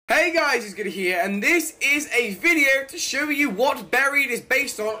Hey guys, it's Good here, and this is a video to show you what Buried is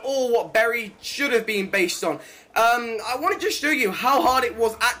based on, or what Buried should have been based on. I want to just show you how hard it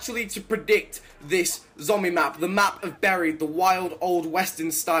was actually to predict this zombie map, the map of Buried, the wild old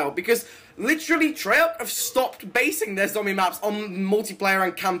western style, because literally Treyarch have stopped basing their zombie maps on multiplayer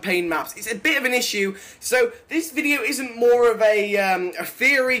and campaign maps. It's a bit of an issue, so this video isn't more of a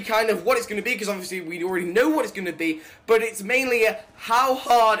theory kind of what it's going to be, because obviously we already know what it's going to be, but it's mainly how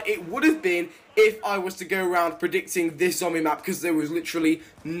hard it would have been if I was to go around predicting this zombie map, because there was literally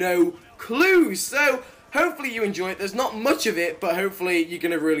no clues. So hopefully you enjoy it. There's not much of it, but hopefully you're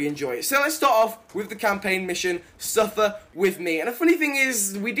going to really enjoy it. So let's start off with the campaign mission, Suffer With Me. And the funny thing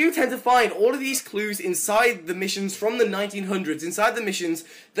is, we do tend to find all of these clues inside the missions from the 1900s, inside the missions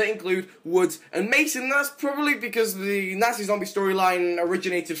that include Woods and Mason. That's probably because the Nazi zombie storyline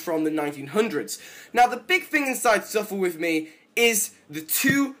originated from the 1900s. Now, the big thing inside Suffer With Me is the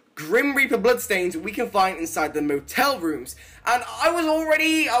two Grim Reaper bloodstains we can find inside the motel rooms. And I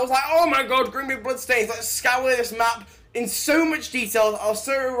was like, oh my god, Grim Reaper bloodstains, let's scour this map in so much detail. I was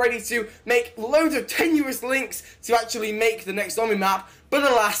so ready to make loads of tenuous links to actually make the next zombie map, but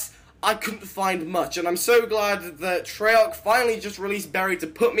alas, I couldn't find much, and I'm so glad that Treyarch finally just released Buried to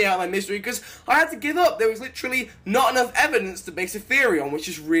put me out of my misery, because I had to give up. There was literally not enough evidence to base a theory on, which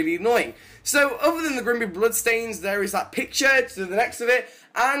is really annoying. So, other than the Grim Reaper bloodstains, there is that picture to the next of it,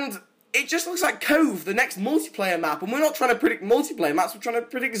 and it just looks like Cove, the next multiplayer map, and we're not trying to predict multiplayer maps, we're trying to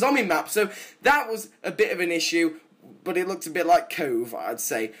predict zombie maps, so that was a bit of an issue, but it looked a bit like Cove, I'd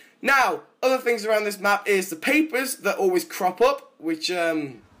say. Now, other things around this map is the papers that always crop up, which,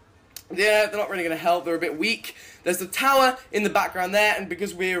 yeah, they're not really going to help, they're a bit weak. There's the tower in the background there, and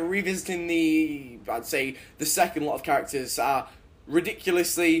because we're revisiting I'd say, the second lot of characters are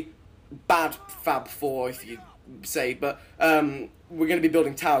ridiculously bad Fab 4, if you say, but, we're going to be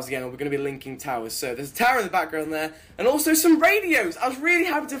building towers again, or we're going to be linking towers. So there's a tower in the background there, and also some radios. I was really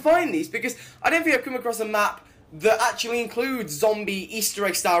happy to find these, because I don't think I've come across a map that actually includes zombie Easter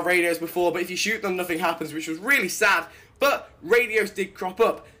egg style radios before, but if you shoot them, nothing happens, which was really sad, but radios did crop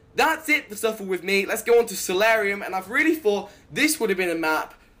up. That's it for Suffer With Me. Let's go on to Solarium, and I've really thought this would have been a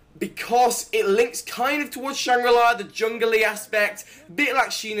map because it links kind of towards Shangri-La, the jungle-y aspect, a bit like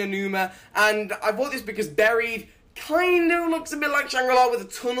Shinonuma, and I bought this because Buried kind of looks a bit like Shangri-La with the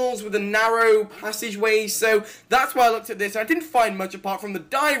tunnels, with the narrow passageways, so that's why I looked at this. I didn't find much apart from the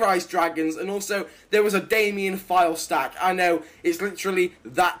Die-Rise dragons, and also there was a Damien file stack. I know, it's literally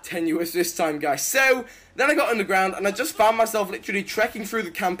that tenuous this time, guys. So then I got underground, and I just found myself literally trekking through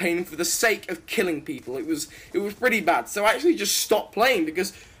the campaign for the sake of killing people. It was pretty bad, so I actually just stopped playing,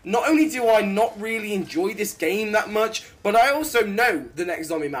 because not only do I not really enjoy this game that much, but I also know the next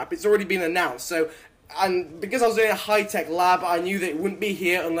zombie map. It's already been announced, so, and because I was in a high-tech lab, I knew that it wouldn't be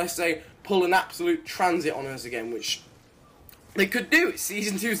here unless they pull an absolute transit on us again, which they could do. It's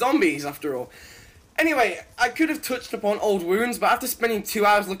Season 2 zombies, after all. Anyway, I could have touched upon old wounds, but after spending 2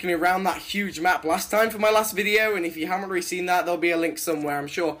 hours looking around that huge map last time for my last video, and if you haven't already seen that, there'll be a link somewhere, I'm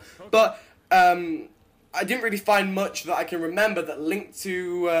sure. But, I didn't really find much that I can remember that linked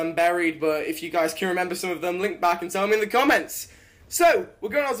to Buried, but if you guys can remember some of them, link back and tell me in the comments. So, we're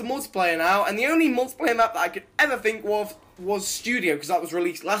going on to multiplayer now, and the only multiplayer map that I could ever think of was Studio, because that was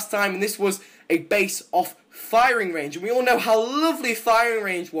released last time, and this was a base-off firing range, and we all know how lovely firing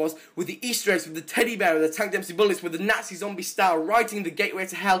range was, with the Easter eggs, with the teddy bear, with the Tank Dempsey bullets, with the Nazi zombie style, writing the gateway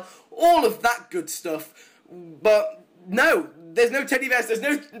to hell, all of that good stuff, but no, there's no teddy bears, there's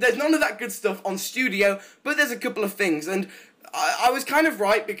none of that good stuff on Studio, but there's a couple of things, and I was kind of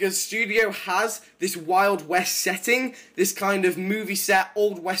right, because Studio has this Wild West setting, this kind of movie set,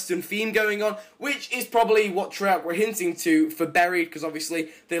 old western theme going on, which is probably what Treyarch were hinting to for Buried, because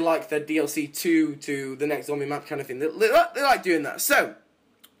obviously they like their DLC 2 to the next zombie map kind of thing. They like doing that. So,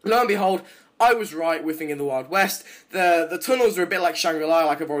 lo and behold, I was right with thinking the Wild West. The tunnels are a bit like Shangri-La,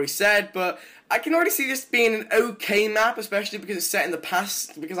 like I've already said, but I can already see this being an okay map, especially because it's set in the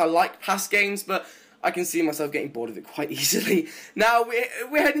past, because I like past games, but I can see myself getting bored of it quite easily. Now,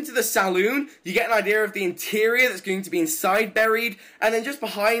 we're heading to the saloon. You get an idea of the interior that's going to be inside Buried, and then just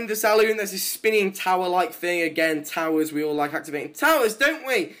behind the saloon, there's this spinning tower-like thing. Again, towers, we all like activating towers, don't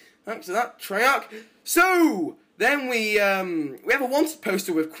we? Thanks for that, Treyarch. So, then we have a wanted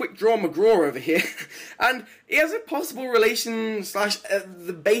poster with Quick Draw McGraw over here, and he has a possible relation slash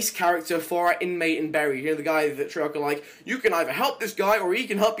the base character for our inmate in Buried. You know, the guy that Treyarch are like, you can either help this guy, or he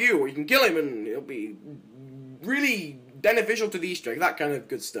can help you, or you can kill him, and it'll be really beneficial to the Easter egg, that kind of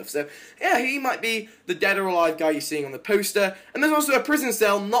good stuff. So, yeah, he might be the dead or alive guy you're seeing on the poster. And there's also a prison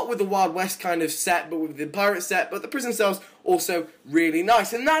cell, not with the Wild West kind of set, but with the pirate set, but the prison cell's also really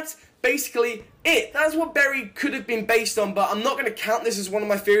nice. And that's basically it. That's what Buried could have been based on, but I'm not going to count this as one of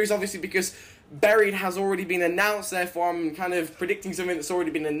my theories, obviously, because Buried has already been announced, therefore I'm kind of predicting something that's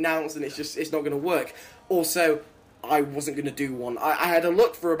already been announced, and it's not going to work. Also, I wasn't going to do one. I had a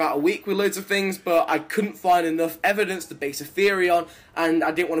look for about a week with loads of things, but I couldn't find enough evidence to base a theory on, and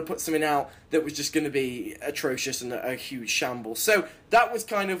I didn't want to put something out that was just going to be atrocious and a huge shambles. So that was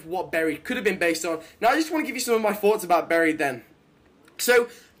kind of what Buried could have been based on. Now I just want to give you some of my thoughts about Buried then. So,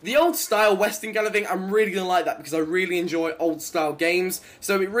 the old style Western kind of thing, I'm really going to like that because I really enjoy old style games.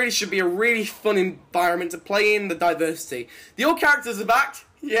 So it really should be a really fun environment to play in, the diversity. The old characters are back,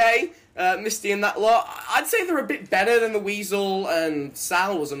 yay. Misty and that lot. I'd say they're a bit better than the Weasel and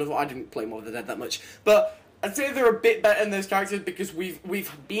Sal was another. I didn't play More of the Dead that much, but I'd say they're a bit better than those characters because we've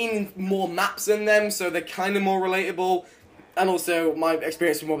been in more maps than them, so they're kind of more relatable. And also, my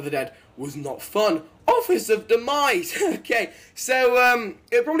experience with Mob of the Dead was not fun. Office of Demise! Okay, so,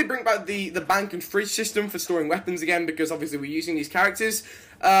 it'll probably bring back the bank and fridge system for storing weapons again, because obviously we're using these characters.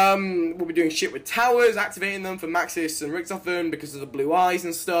 We'll be doing shit with towers, activating them for Maxis and Richthofen because of the blue eyes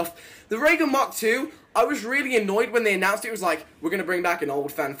and stuff. The Reagan Mark II, I was really annoyed when they announced it. It was like, we're going to bring back an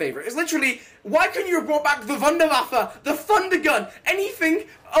old fan favourite. It's literally, why couldn't you have brought back the Wunderwaffe, the Thunder Gun, anything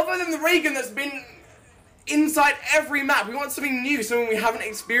other than the Reagan that's been inside every map? We want something new, something we haven't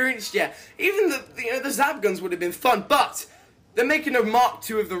experienced yet. Even the Zap guns would have been fun, but they're making a Mark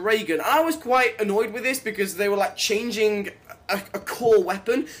II of the Reagan. And I was quite annoyed with this because they were like changing a core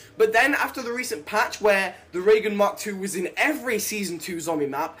weapon. But then after the recent patch where the Reagan Mark II was in every Season 2 zombie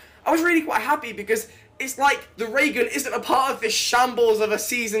map, I was really quite happy because it's like the Reagan isn't a part of this shambles of a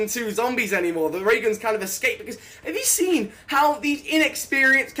Season 2 zombies anymore. The Reagan's kind of escaped because have you seen how these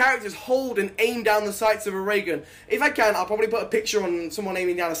inexperienced characters hold and aim down the sights of a Reagan? If I can, I'll probably put a picture on someone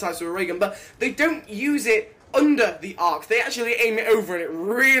aiming down the sights of a Reagan, but they don't use it under the arc. They actually aim it over and it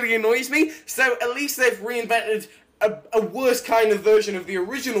really annoys me. So at least they've reinvented a worse kind of version of the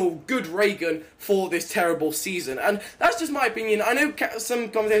original good Reagan for this terrible season. And that's just my opinion. I know some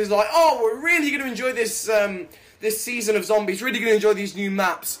commentators are like, oh, we're really going to enjoy this this season of zombies, really going to enjoy these new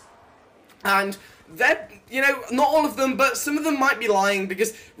maps. And they're, you know, not all of them, but some of them might be lying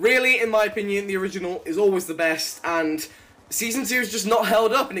because really, in my opinion, the original is always the best. And Season 2 is just not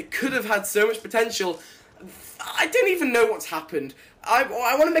held up and it could have had so much potential. I don't even know what's happened. I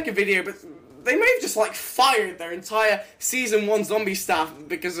want to make a video, but they may have just, like, fired their entire Season 1 zombie staff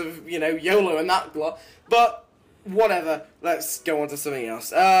because of, you know, YOLO and that lot. But, whatever. Let's go on to something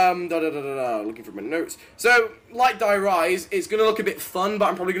else. Looking for my notes. So, like Die Rise, it's going to look a bit fun, but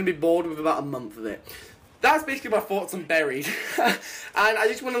I'm probably going to be bored with about a month of it. That's basically my thoughts on Buried. And I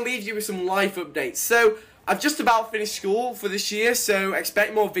just want to leave you with some life updates. So, I've just about finished school for this year, so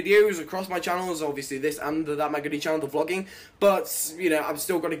expect more videos across my channels, obviously this and the That My Goodie channel, the vlogging, but, you know, I've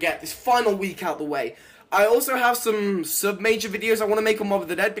still got to get this final week out the way. I also have some sub-major videos I want to make on Mob of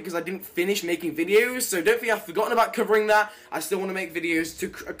the Dead because I didn't finish making videos, so don't think I've forgotten about covering that. I still want to make videos to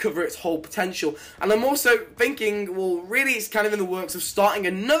cover its whole potential. And I'm also thinking, well, really it's kind of in the works of starting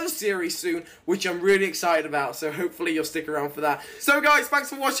another series soon, which I'm really excited about, so hopefully you'll stick around for that. So guys, thanks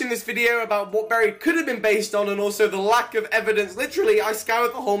for watching this video about what Buried could have been based on and also the lack of evidence. Literally, I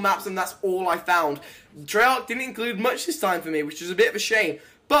scoured the whole maps and that's all I found. Treyarch didn't include much this time for me, which is a bit of a shame.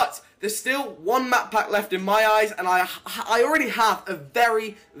 But there's still one map pack left in my eyes, and I already have a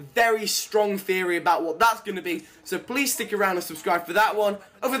very, very strong theory about what that's going to be. So please stick around and subscribe for that one.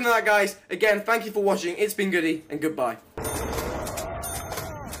 Other than that, guys, again, thank you for watching. It's been Goody, and goodbye.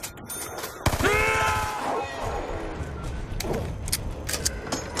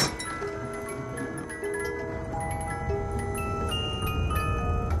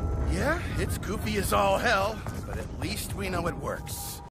 Yeah, it's goofy as all hell, but at least we know it works.